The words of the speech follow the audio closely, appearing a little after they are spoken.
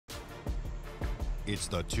It's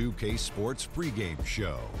the 2K Sports pregame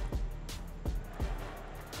show.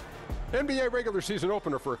 NBA regular season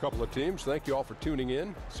opener for a couple of teams. Thank you all for tuning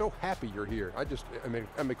in. So happy you're here.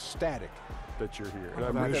 I'm ecstatic that you're here. And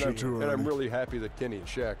I miss you too, Ernie. And I'm really happy that Kenny and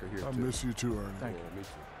Shaq are here, too. I miss you too, Ernie. Thank you. Me too.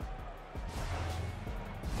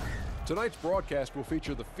 Tonight's broadcast will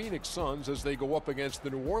feature the Phoenix Suns as they go up against the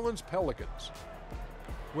New Orleans Pelicans.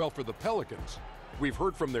 Well, for the Pelicans, we've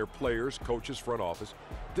heard from their players, coaches, front office.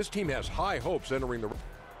 This team has high hopes entering the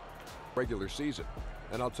regular season.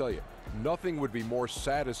 And I'll tell you, nothing would be more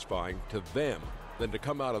satisfying to them than to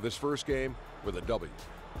come out of this first game with a W.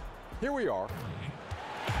 Here we are.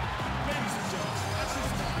 Ladies and gentlemen, at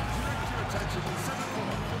this time, direct your attention to center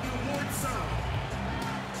court for the award ceremony.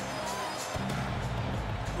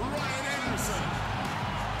 Ryan Anderson.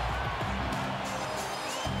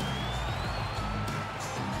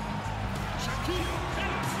 Shaquille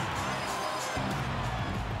Henderson.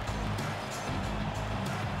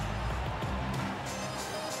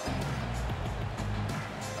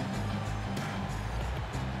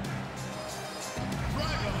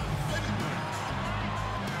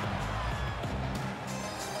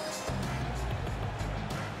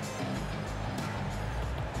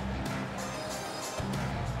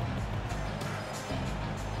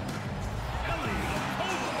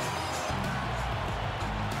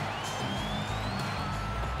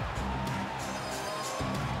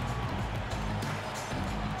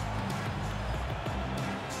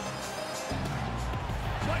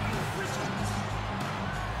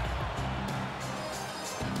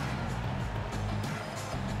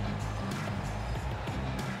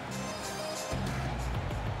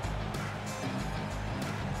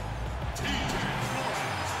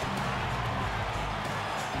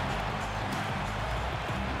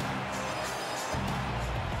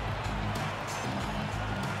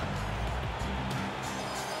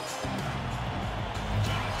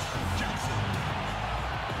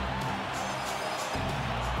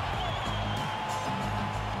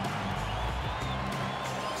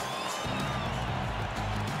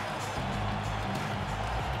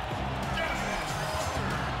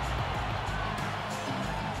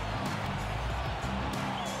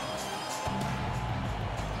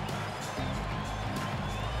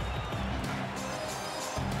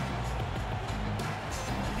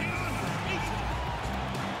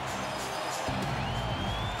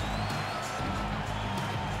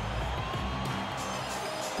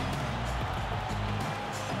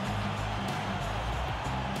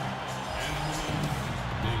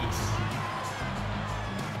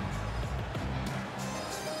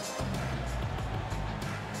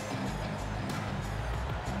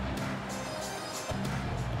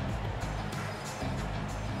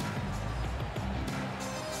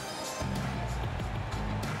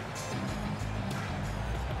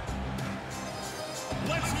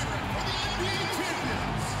 Let's hear it for the NBA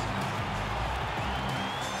champions.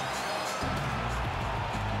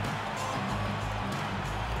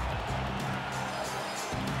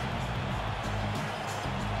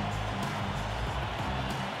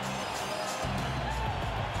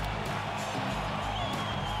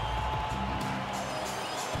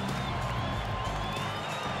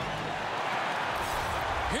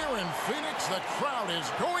 Here in Phoenix, the crowd is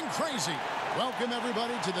going crazy. Welcome,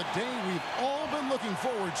 everybody, to the day we've all been looking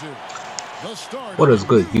forward to. The start. What is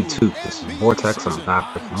good, YouTube? This is Vortex. I'm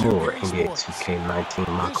back with more NBA 2K19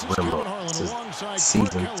 MyCareer mode. This is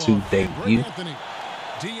Season 2 debut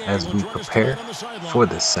as we prepare for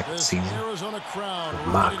the second season of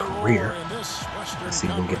my career. Let's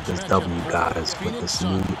even get this W, guys, with this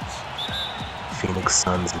new Phoenix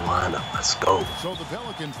Suns lineup. Let's go. So the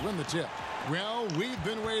Pelicans win the tip. Well, we've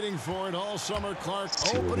been waiting for it all summer, Clark.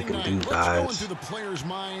 See what we Opening can night. do, Let's guys. go into the players'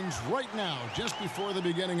 minds right now, just before the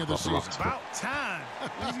beginning of the season. About time.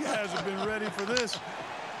 These guys have been ready for this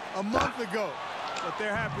a month ago. But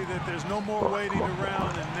they're happy that there's no more waiting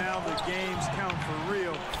around, and now the games count for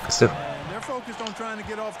real. And they're focused on trying to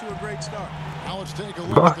get off to a great start. Now let's take a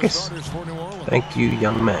look Marcus. at the starters for New Orleans. Thank you,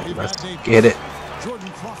 young man. Let's get it. Jordan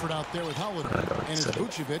Crawford out there with Holiday, and it's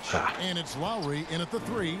Vucevic, and it's Lowry in at the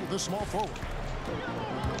 3, the small forward.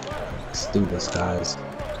 Let's do this, guys.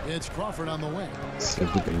 It's Crawford on the wing. See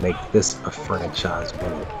if we can make this a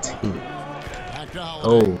franchise-winning team. Back to Oh,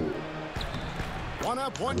 Holiday. One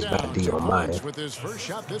up, one he's got down. a D 2 on mine. points with his first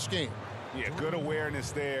shot this game. Yeah, good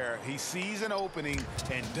awareness there. He sees an opening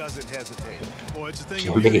and doesn't hesitate. Boy, it's the thing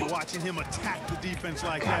Jimmy. of really watching him attack the defense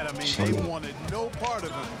like that. I mean, Jimmy. they wanted no part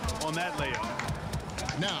of him on that layup.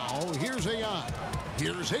 Now, here's AI.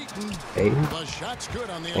 Here's Ayton. Ayton? The shot's good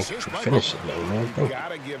on the Thank you assist for by finishing, though, man. You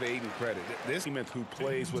gotta give Ayton credit. This team who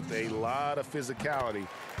plays with a lot of physicality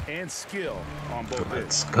and skill on both ends.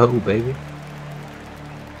 Let's go, baby.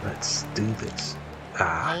 Let's do this.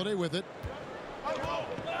 Holiday with it.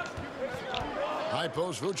 High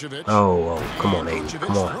post Vucevic. Oh, come on, Ayton.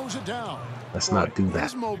 Come on. Throws it down. Let's not do that.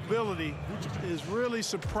 His mobility is really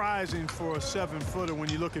surprising for a 7-footer when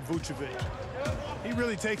you look at Vucevic. He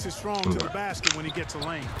really takes it strong to the basket when he gets a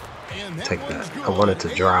lane. Take that. I wanted to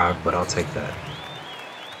drive, but I'll take that.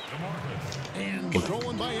 And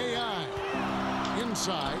stolen by AI.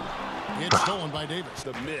 Inside. It's stolen by Davis.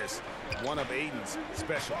 The miss, one of Ayton's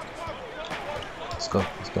specialties. Let's go.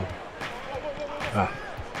 Let's go.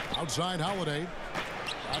 Outside Holiday.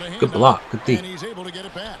 Good block. Good D. And he's able to get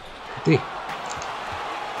it back. Good D.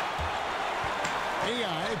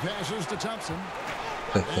 AI passes to Thompson.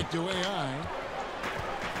 Back to AI.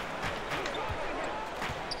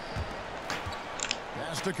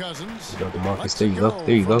 Pass to Cousins. Go to Marcus. There you go.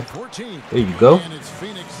 There you go. There you go. And it's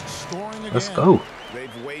Phoenix scoring again. Let's go.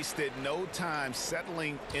 They've wasted no time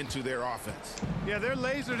settling into their offense. Yeah, they're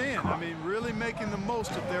lasered in. I mean, really making the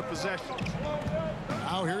most of their possessions.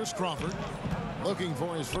 Now here's Crawford. Looking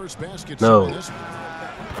for his first basket. No.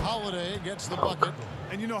 Holiday gets the bucket.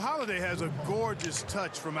 And you know, Holiday has a gorgeous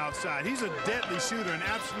touch from outside. He's a deadly shooter, an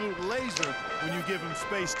absolute laser when you give him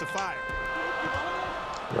space to fire.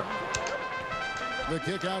 The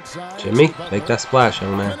kick outside. Jimmy, make that splash,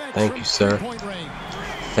 young man. Thank you, sir.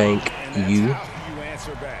 Thank you.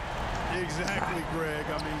 Exactly, Greg.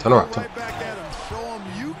 I mean, Turn around. Right back at him. Show him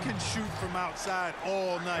you can shoot from outside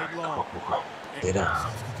all night long. Get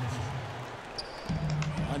down.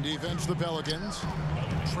 On defense, the Pelicans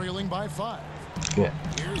trailing by 5. Yeah.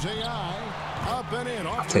 Here's AI. Up and in.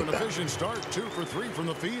 Off to an efficient start. 2 for 3 from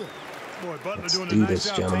the field. Boy, Butler Let's doing do a nice this,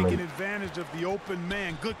 job gentlemen. taking advantage of the open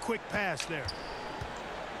man. Good quick pass there.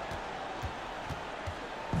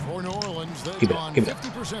 For New Orleans, they've Give it, gone give it.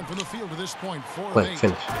 50% from the field to this point. 4 of Play, 8.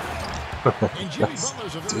 finish. And Jimmy Let's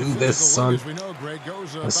Butler's a very do this, physical son. wing, as we know, Greg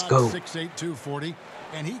goes Let's about go. 6'8", 240,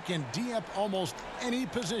 and he can D-up almost any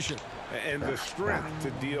position. And the strength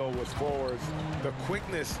to deal with forwards, the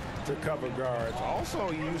quickness to cover guards. Also,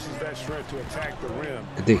 he uses that strength to attack the rim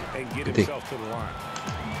and get himself to the line.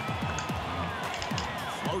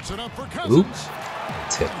 Floats it up for Cousins. Oops.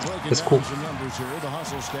 Tip. It's cool.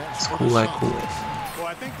 It's cool like cool. Well,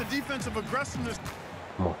 I think the defensive aggressiveness.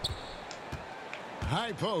 Come on.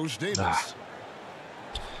 High post, Davis.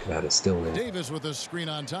 Got it still in. Davis with a screen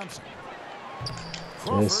on Thompson.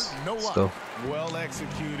 Yes. Let's go. Well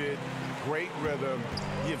executed, great rhythm.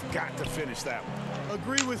 You've got to finish that one.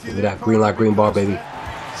 Agree with you. Give me that green light, green bar, baby.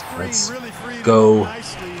 Let's go.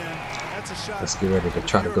 Let's get ready to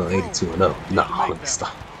try to go 82-0. No, let me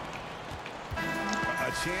stop.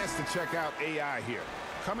 A chance to check out AI here.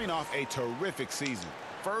 Coming off a terrific season.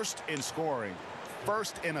 First in scoring,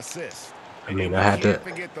 first in assists. I mean, I had to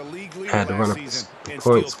run up the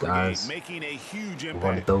points, guys. Making a huge impact.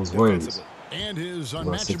 Wanted those wins. And his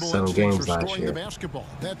Won 6, unmatchable 7 instincts games for last scoring year. the basketball.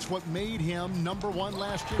 That's what made him #1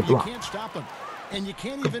 last year. Good You block. can't stop him. And you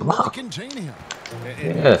can't Good even block. really contain him.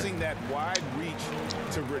 And using that wide reach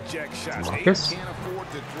to reject shots. Marcus. Can't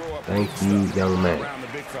afford to throw up Thank big you, stuff young man. around the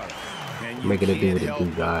big fella. And you Making it do can't what it help do,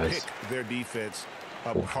 but guys. pick their defense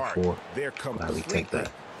 4 for apart. 4. They're Glad we take completely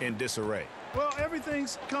that. in disarray. Well,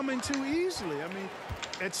 everything's coming too easily. I mean,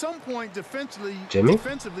 at some point, defensively, Jimmy?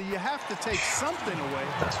 you have to take something away.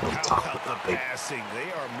 That's what I'm How talking about about, the baby. passing?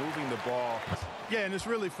 They are moving the ball. Yeah, and it's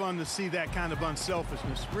really fun to see that kind of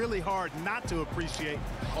unselfishness. Really hard not to appreciate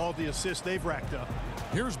all the assists they've racked up.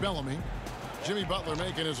 Here's Bellamy. Jimmy Butler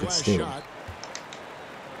making his last steal. shot.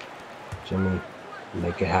 Jimmy,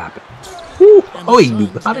 make it happen. Woo! Oh,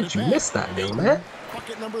 how did you miss that, young man?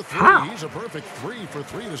 Bucket number 3. How? He's a perfect 3 for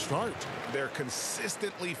 3 to start. They're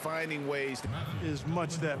consistently finding ways. Is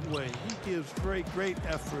much that way. He gives great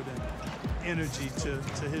effort and energy to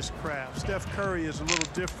his craft. Steph Curry is a little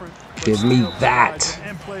different. Give me that.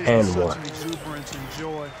 Plays And with such one. an exuberance and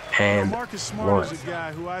joy. And Marcus Smart one. is a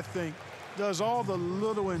guy who I think does all the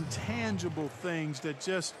little intangible things that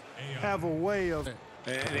just have a way of.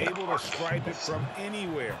 And able to stripe it from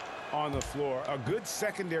anywhere on the floor. A good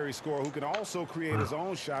secondary scorer who can also create his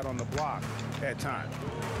own shot on the block at times.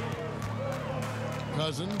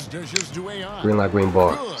 Cousins dishes to AI. Green light, green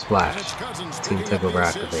bar. Good. Splash. And it's Cousins Team picking up the takeover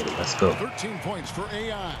assist. activated. Let's go. 13 points for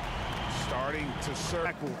AI. Starting to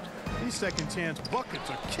circle. These second chance buckets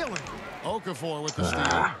are killing. Okafor with the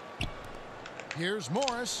steal. Here's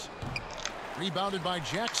Morris. Rebounded by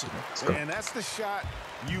Jackson. And that's the shot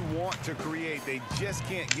you want to create. They just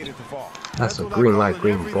can't get it to fall. That's a green light,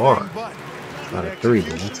 green bar. Not a three,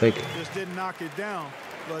 then we'll take it. Just didn't knock it down,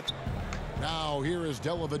 but now here is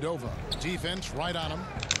Dellavedova. Defense right on him.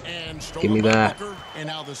 And give me that. Booker. And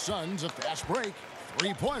now the Suns, a fast break.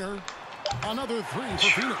 Three-pointer. Another three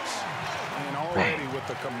for Phoenix. And already with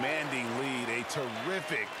the commanding lead, a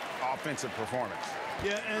terrific offensive performance.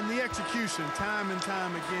 Yeah, and the execution, time and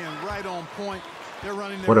time again, right on point. They're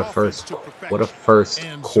running their what a offense first, to perfection. what a first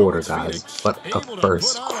And quarter, so guys. Phoenix What a able to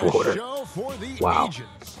first put on a quarter. show for the Wow.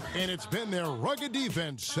 ages. And it's been their rugged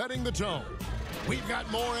defense setting the tone. We've got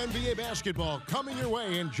more NBA basketball coming your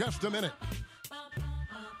way in just a minute.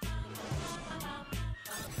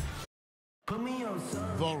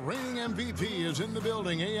 The reigning MVP is in the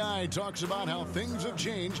building. AI talks about how things have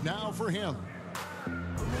changed now for him.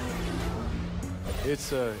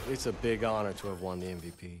 It's a big honor to have won the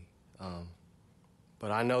MVP.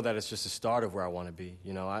 But I know that it's just the start of where I want to be.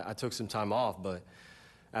 You know, I took some time off, but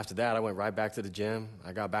after that, I went right back to the gym.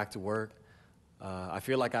 I got back to work. I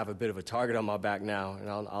feel like I have a bit of a target on my back now, and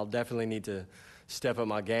I'll definitely need to step up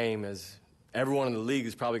my game, as everyone in the league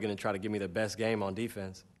is probably going to try to give me the best game on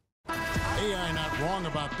defense. AI not wrong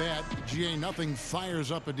about that. GA, nothing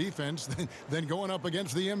fires up a defense than going up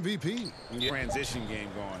against the MVP. Transition game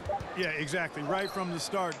going. Yeah, exactly. Right from the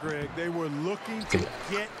start, Greg, they were looking to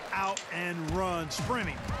get out and run,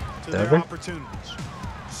 sprinting to their opportunities.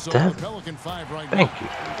 So the Pelican 5 right now. Thank you.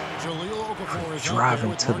 Jaleel Okafor is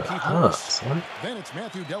Driving to the hub, son. Then it's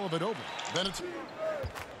Matthew Dellavedova. Then it's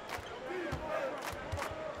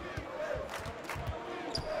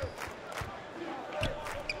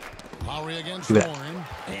Lowry against Warren,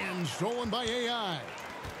 and stolen by AI.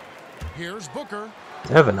 Here's Booker.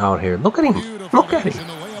 Devin out here. Look at him. Beautiful Look at him. and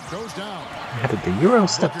the layup goes down. He added the Euro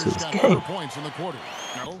step to his Booker's got game. 4 points in the quarter.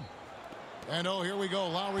 And here we go.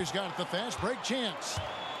 Lowry's got the fast break chance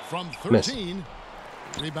from 13.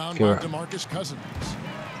 Rebound by DeMarcus Cousins.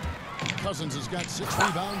 Cousins has got 6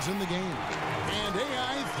 rebounds in the game. And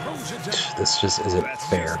AI throws it down. This just isn't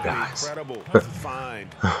fair, guys. Incredible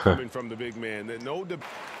find coming from the big man.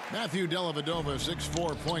 Matthew Dellavedova,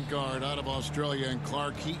 6'4" point guard out of Australia, and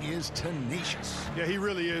Clark, he is tenacious. Yeah, he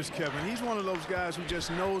really is, Kevin. He's one of those guys who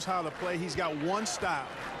just knows how to play. He's got one style,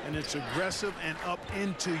 and it's aggressive and up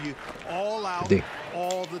into you, all out,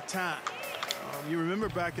 all the time. You remember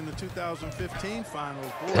back in the 2015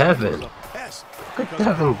 finals. Boy, Devin. Look at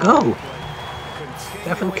Devin go.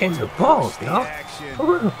 Devin came to balls, y'all.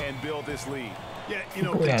 And build this lead. Yeah, you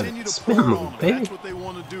know, continue to pull on them. That's what they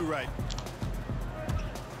want to do right.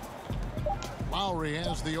 Lowry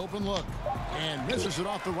has the open look and misses it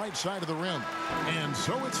off the right side of the rim. And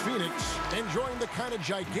so it's Phoenix enjoying the kind of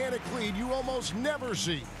gigantic lead you almost never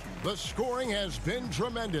see. The scoring has been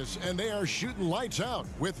tremendous, and they are shooting lights out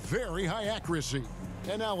with very high accuracy.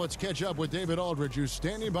 And now let's catch up with David Aldridge, who's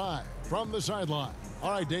standing by from the sideline.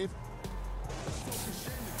 All right, Dave.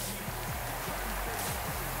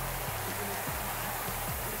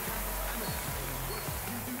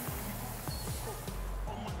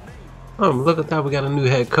 Oh, look at that. We got a new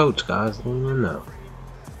head coach, guys. I don't even know.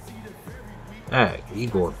 Hey,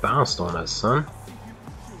 Igor bounced on us, son.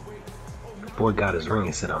 The boy got his ring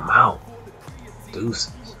and said, I'm out.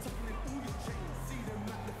 Deuces.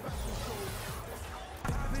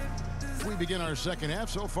 We begin our second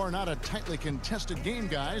half. So far, not a tightly contested game,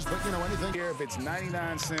 guys, but you know anything here if it's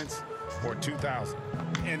 99 cents or 2,000.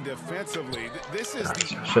 And defensively, this is the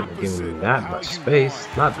shouldn't have given me that much space.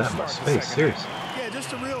 Not that much space, seriously. Yeah,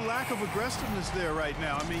 just a real lack of aggressiveness there right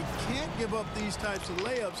now. I mean, can't give up these types of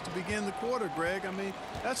layups to begin the quarter, Greg. I mean,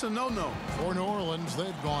 that's a no-no. For New Orleans,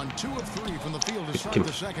 they've gone 2 of 3 from the field to start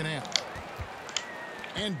the second half.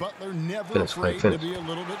 And Butler never afraid to be a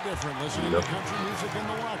little bit different, listening to country music in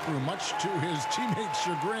the locker room, much to his teammates'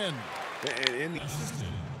 chagrin.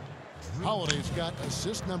 Holiday's got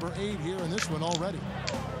assist number 8 here in this one already.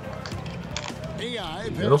 AI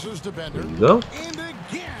passes to Bender. And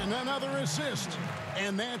again, another assist.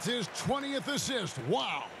 And that's his 20th assist.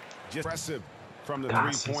 Wow. Just impressive from the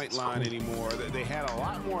three-point line anymore. They had a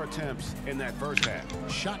lot more attempts in that first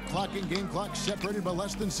half. Shot clock and game clock separated by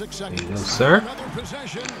less than 6 seconds. There you go, sir. Another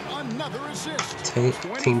possession, another assist.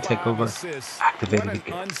 Team takeover activated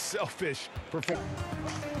again. Unselfish performance.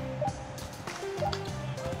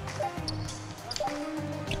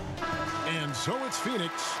 And so it's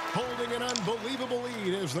Phoenix holding an unbelievable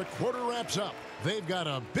lead as the quarter wraps up. They've got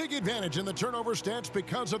a big advantage in the turnover stats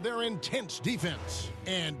because of their intense defense.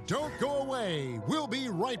 And don't go away. We'll be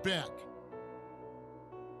right back.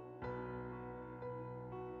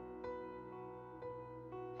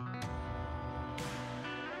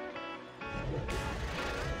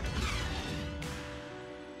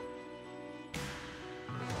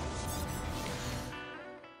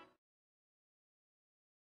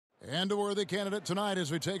 And a worthy candidate tonight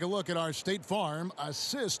as we take a look at our State Farm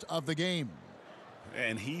assist of the game.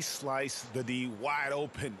 And he sliced the D wide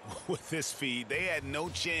open with this feed. They had no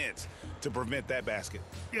chance to prevent that basket.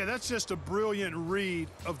 Yeah, that's just a brilliant read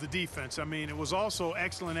of the defense. I mean, it was also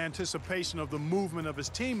excellent anticipation of the movement of his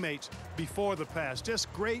teammates before the pass.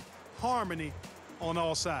 Just great harmony on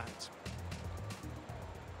all sides.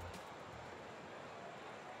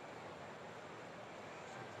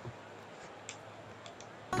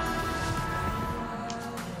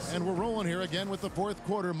 And we're rolling here again with the fourth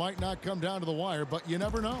quarter. Might not come down to the wire, but you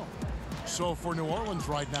never know. So for New Orleans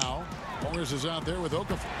right now, Morris is out there with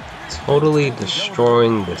Okafor. Totally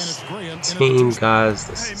destroying this team, guys.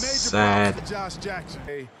 This is sad.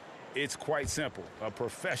 It's quite simple. A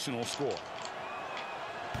professional score.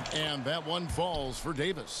 And that one falls for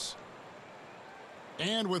Davis.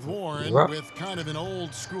 And with Warren, with kind of an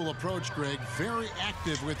old school approach, Greg, very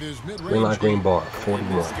active with his mid-range. Green bar,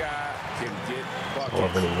 41.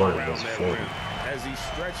 However, as he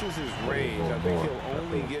stretches his range, I think he'll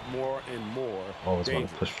only get more and more. Always want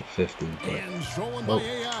to push for 50. And stolen by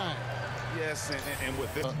AI. Yes, and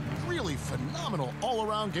with this, really phenomenal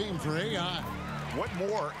all-around game for AI. What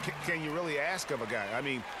more can you really ask of a guy? I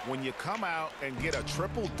mean, when you come out and get a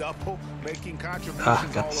triple-double, making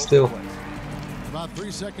contributions got all still. over the place. About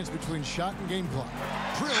 3 seconds between shot and game clock.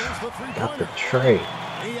 Drills the three-pointer. Got the trade.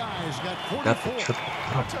 AI's got 44. Got the triple.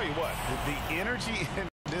 I'll tell you what, the energy in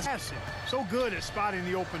this. So good at spotting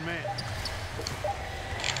the open man.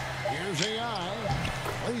 Here's AI.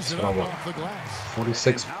 Plays it up off the glass.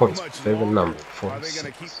 46 points. Favorite number. 46. Are they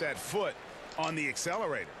going to keep that foot on the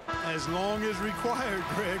accelerator? As long as required,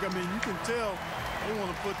 Greg. I mean, you can tell they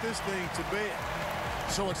want to put this thing to bed.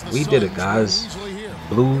 So it's the we did it, guys.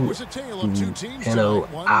 Blue NO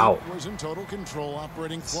out. Was in total control,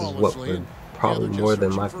 operating this is what we're probably more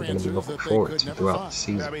than likely going to be looking forward to throughout the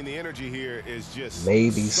season. I mean, the energy here is just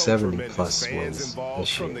maybe so 70 plus wins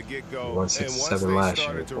this year. 167 last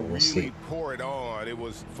year, but we'll see. Pour it on. It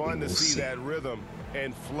was fun to see that rhythm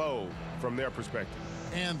and flow from their perspective.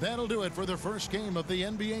 And that'll do it for the first game of the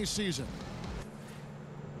NBA season.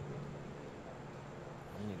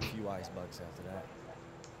 I need a few ice bucks after that.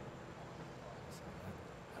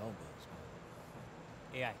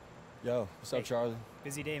 AI. Yo, what's up, Charlie?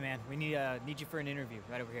 Busy day, man. We need you for an interview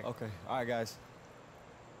right over here. Okay. All right, guys.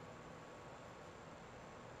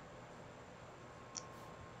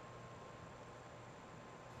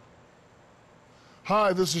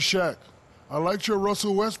 Hi, this is Shaq. I liked your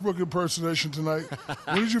Russell Westbrook impersonation tonight.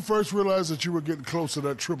 When did you first realize that you were getting close to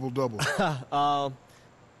that triple-double?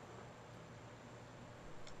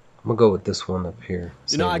 I'm going to go with this one up here.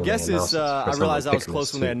 You know, I guess it's, I realized I was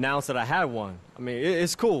close when they announced that I had one. I mean,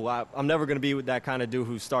 it's cool. I'm never going to be with that kind of dude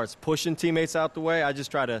who starts pushing teammates out the way. I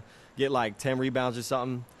just try to get like 10 rebounds or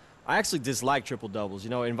something. I actually dislike triple-doubles.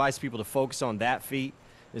 You know, it invites people to focus on that feat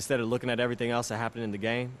instead of looking at everything else that happened in the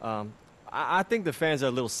game. I think the fans are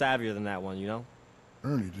a little savvier than that one, you know?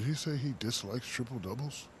 Ernie, did he say he dislikes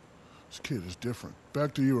triple-doubles? This kid is different.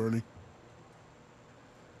 Back to you, Ernie.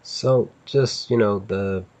 So, just, you know,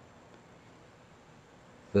 the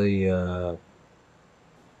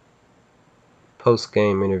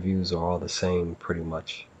post-game interviews are all the same pretty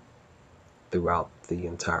much throughout the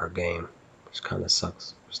entire game, which kind of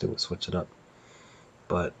sucks. Still would switch it up.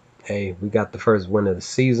 But, hey, we got the first win of the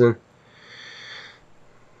season.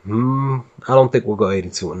 I don't think we'll go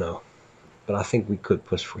 82-0, but I think we could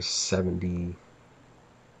push for 70,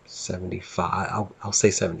 75. I'll say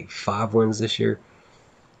 75 wins this year.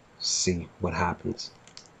 See what happens,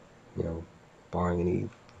 you know, barring any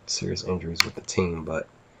serious injuries with the team. But,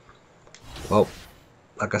 well,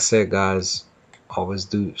 like I said, guys, always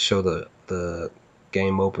do show the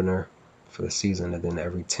game opener for the season, and then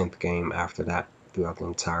every 10th game after that throughout the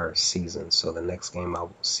entire season. So the next game I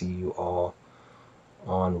will see you all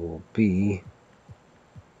on will be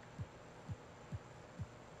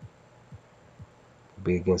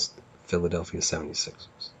against Philadelphia 76ers.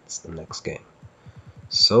 It's the next game.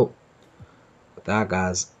 So with that,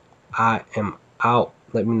 guys, I am out.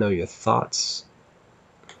 Let me know your thoughts.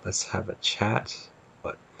 Let's have a chat.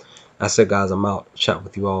 But that's it, guys. I'm out. Chat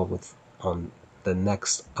with you all on the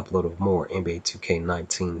next upload of more NBA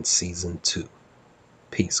 2K19 Season 2.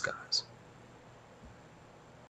 Peace, guys.